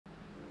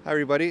Hi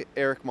everybody,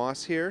 Eric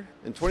Maass here.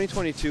 In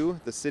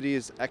 2022, the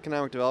city's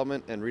Economic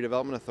Development and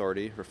Redevelopment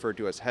Authority, referred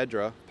to as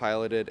HEDRA,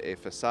 piloted a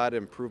facade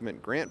improvement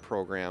grant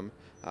program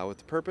with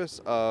the purpose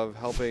of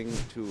helping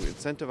to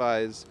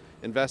incentivize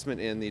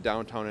investment in the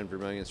downtown and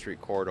Vermilion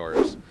Street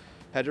corridors.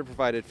 HEDRA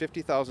provided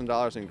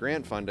 $50,000 in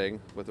grant funding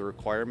with a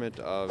requirement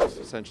of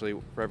essentially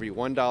for every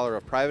 $1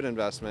 of private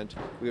investment,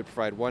 we would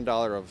provide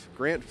 $1 of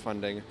grant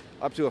funding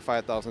up to a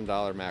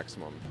 $5,000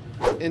 maximum.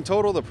 In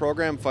total, the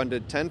program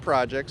funded 10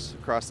 projects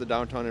across the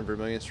downtown and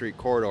Vermilion Street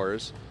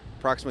corridors.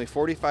 Approximately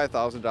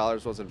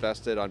 $45,000 was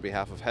invested on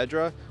behalf of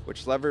HEDRA,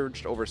 which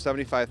leveraged over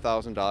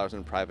 $75,000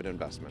 in private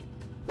investment.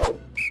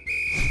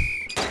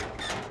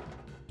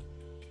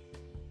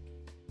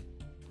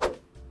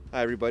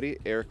 Hi everybody,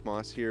 Eric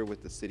Maass here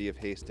with the City of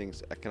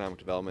Hastings Economic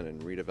Development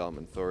and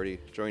Redevelopment Authority,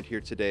 joined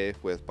here today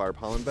with Barb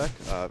Hollenbeck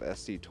of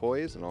SC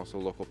Toys and also a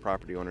local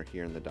property owner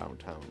here in the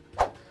downtown.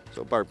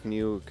 So Barb, can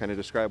you kind of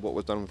describe what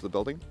was done with the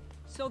building?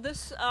 So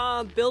this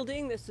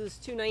building, this is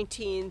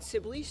 219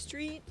 Sibley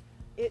Street.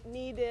 It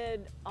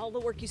needed, all the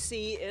work you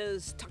see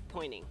is tuck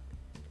pointing.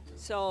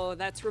 So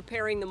that's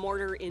repairing the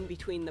mortar in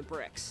between the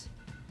bricks.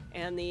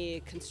 And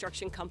the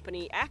construction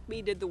company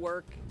Acme did the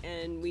work,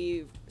 and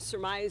we've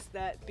surmised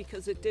that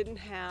because it didn't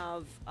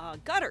have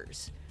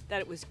gutters, that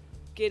it was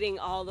getting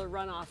all the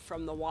runoff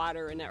from the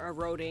water and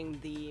eroding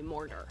the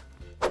mortar.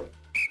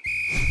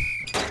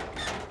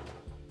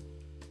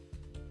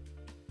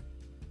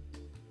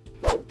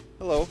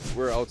 Hello,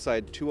 we're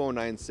outside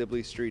 209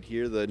 Sibley Street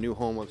here, the new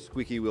home of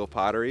Squeaky Wheel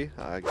Pottery.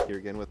 Here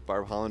again with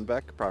Barb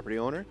Hollenbeck, property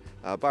owner.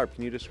 Barb,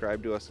 can you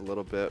describe to us a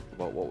little bit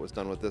about what was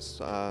done with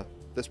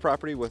this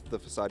property with the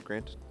facade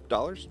grant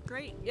dollars?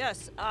 Great,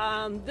 yes.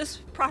 This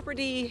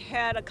property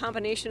had a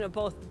combination of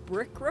both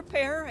brick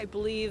repair. I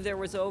believe there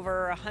was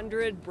over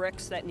 100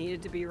 bricks that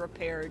needed to be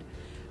repaired,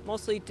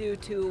 mostly due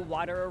to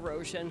water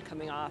erosion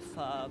coming off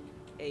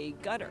a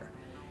gutter.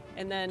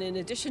 And then in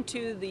addition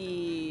to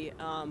the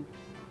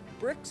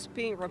bricks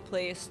being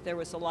replaced, there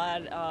was a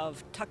lot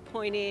of tuck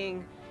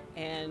pointing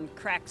and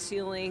crack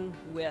sealing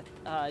with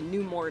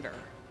new mortar.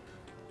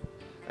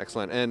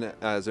 Excellent. And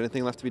is there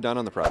anything left to be done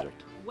on the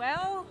project?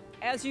 Well,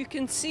 as you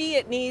can see,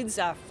 it needs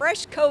a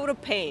fresh coat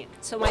of paint.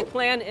 So my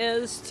plan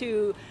is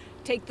to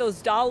take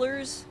those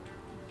dollars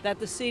that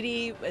the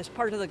city, as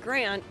part of the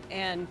grant,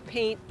 and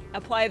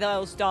apply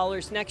those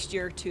dollars next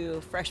year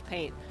to fresh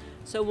paint.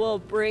 So we'll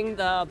bring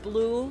the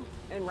blue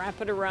and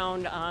wrap it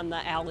around on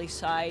the alley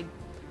side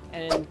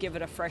and give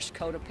it a fresh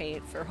coat of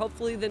paint for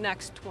hopefully the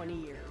next 20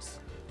 years.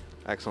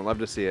 Excellent. Love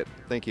to see it.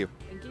 Thank you.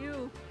 Thank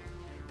you.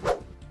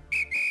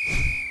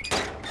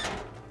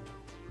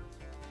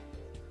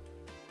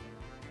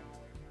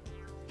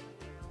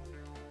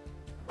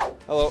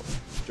 Hello,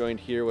 joined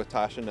here with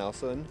Tasha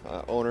Nelson,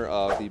 owner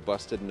of the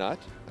Busted Nut.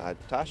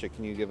 Tasha,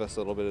 can you give us a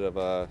little bit of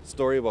a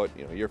story about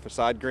your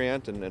facade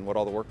grant and what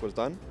all the work was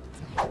done?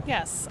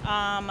 Yes,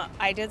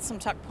 I did some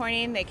tuck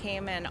pointing. They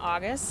came in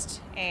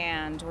August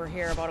and we're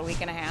here about a week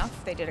and a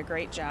half. They did a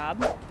great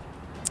job.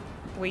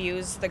 We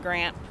used the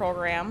grant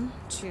program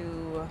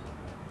to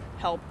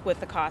help with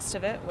the cost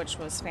of it, which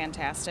was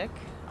fantastic.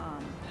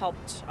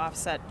 Helped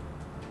offset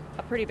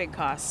a pretty big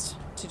cost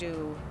to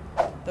do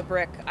the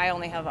brick. I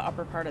only have the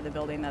upper part of the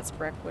building that's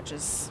brick, which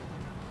is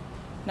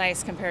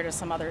nice compared to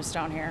some others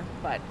down here,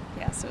 but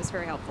yes, it was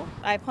very helpful.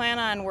 I plan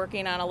on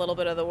working on a little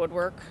bit of the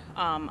woodwork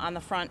on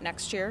the front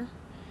next year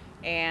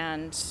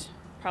and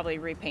probably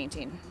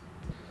repainting.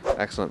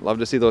 Excellent. Love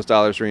to see those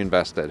dollars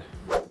reinvested.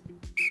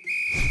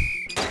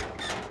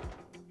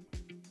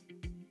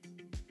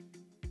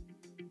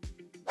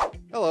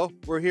 Hello,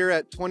 we're here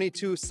at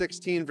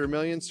 2216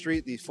 Vermilion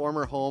Street, the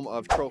former home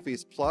of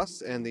Trophies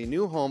Plus and the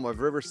new home of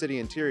River City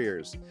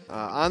Interiors.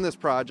 On this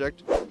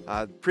project,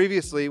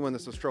 previously when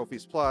this was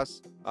Trophies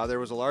Plus, there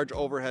was a large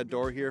overhead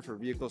door here for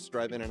vehicles to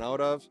drive in and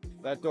out of.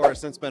 That door has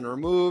since been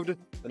removed,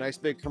 the nice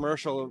big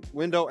commercial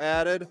window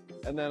added,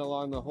 and then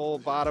along the whole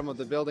bottom of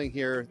the building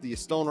here, the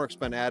stonework's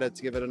been added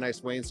to give it a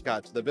nice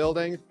wainscot to the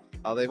building.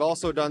 They've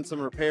also done some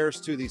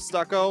repairs to the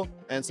stucco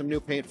and some new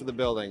paint for the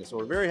building. So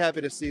we're very happy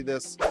to see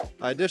this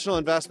additional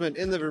investment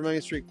in the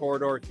Vermilion Street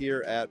corridor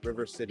here at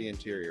River City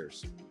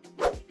Interiors.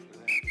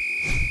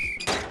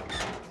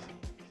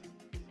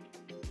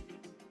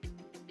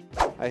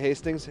 Hi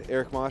Hastings,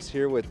 Eric Maass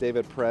here with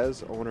David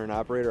Perez, owner and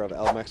operator of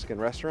El Mexican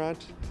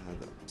Restaurant.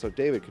 So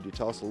David, could you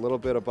tell us a little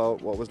bit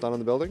about what was done on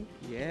the building?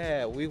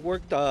 Yeah, we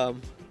worked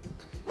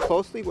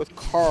closely with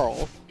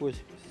Carl, who's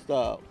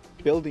the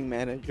building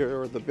manager,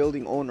 or the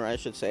building owner I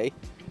should say,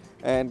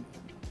 and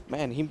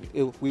man,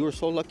 we were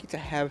so lucky to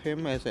have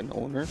him as an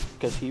owner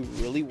because he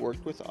really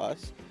worked with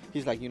us.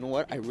 He's like, you know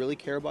what, I really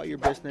care about your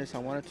business, I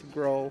want it to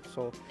grow,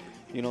 so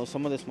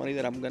some of this money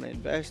that I'm going to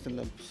invest and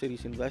the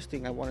city's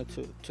investing, I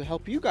wanted to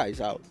help you guys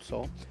out.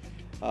 So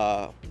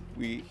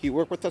he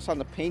worked with us on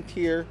the paint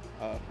here.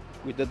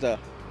 We did a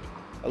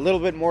little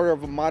bit more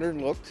of a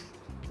modern look,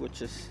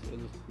 which is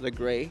the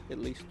gray, at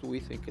least we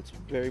think it's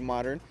very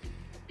modern.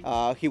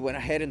 He went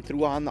ahead and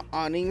threw on the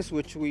awnings,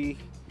 which we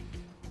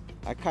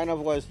I kind of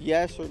was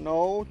yes or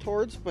no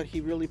towards, but he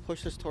really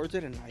pushed us towards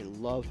it, and I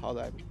love how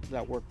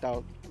that worked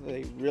out.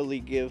 They really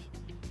give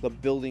the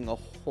building a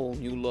whole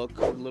new look,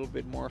 a little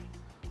bit more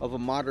of a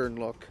modern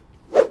look.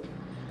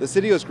 The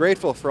city was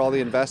grateful for all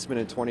the investment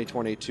in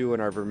 2022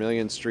 in our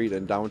Vermilion Street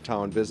and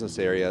downtown business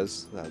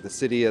areas. The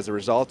city, as a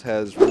result,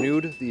 has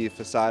renewed the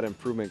Facade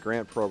Improvement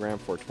Grant Program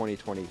for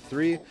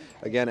 2023,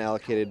 again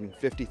allocated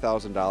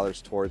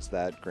 $50,000 towards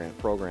that grant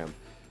program.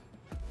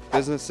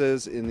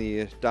 Businesses in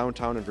the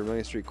downtown and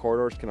Vermilion Street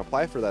corridors can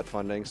apply for that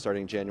funding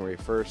starting January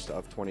 1st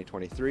of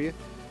 2023.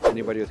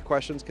 Anybody with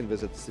questions can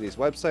visit the city's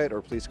website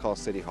or please call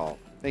City Hall.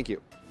 Thank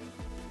you.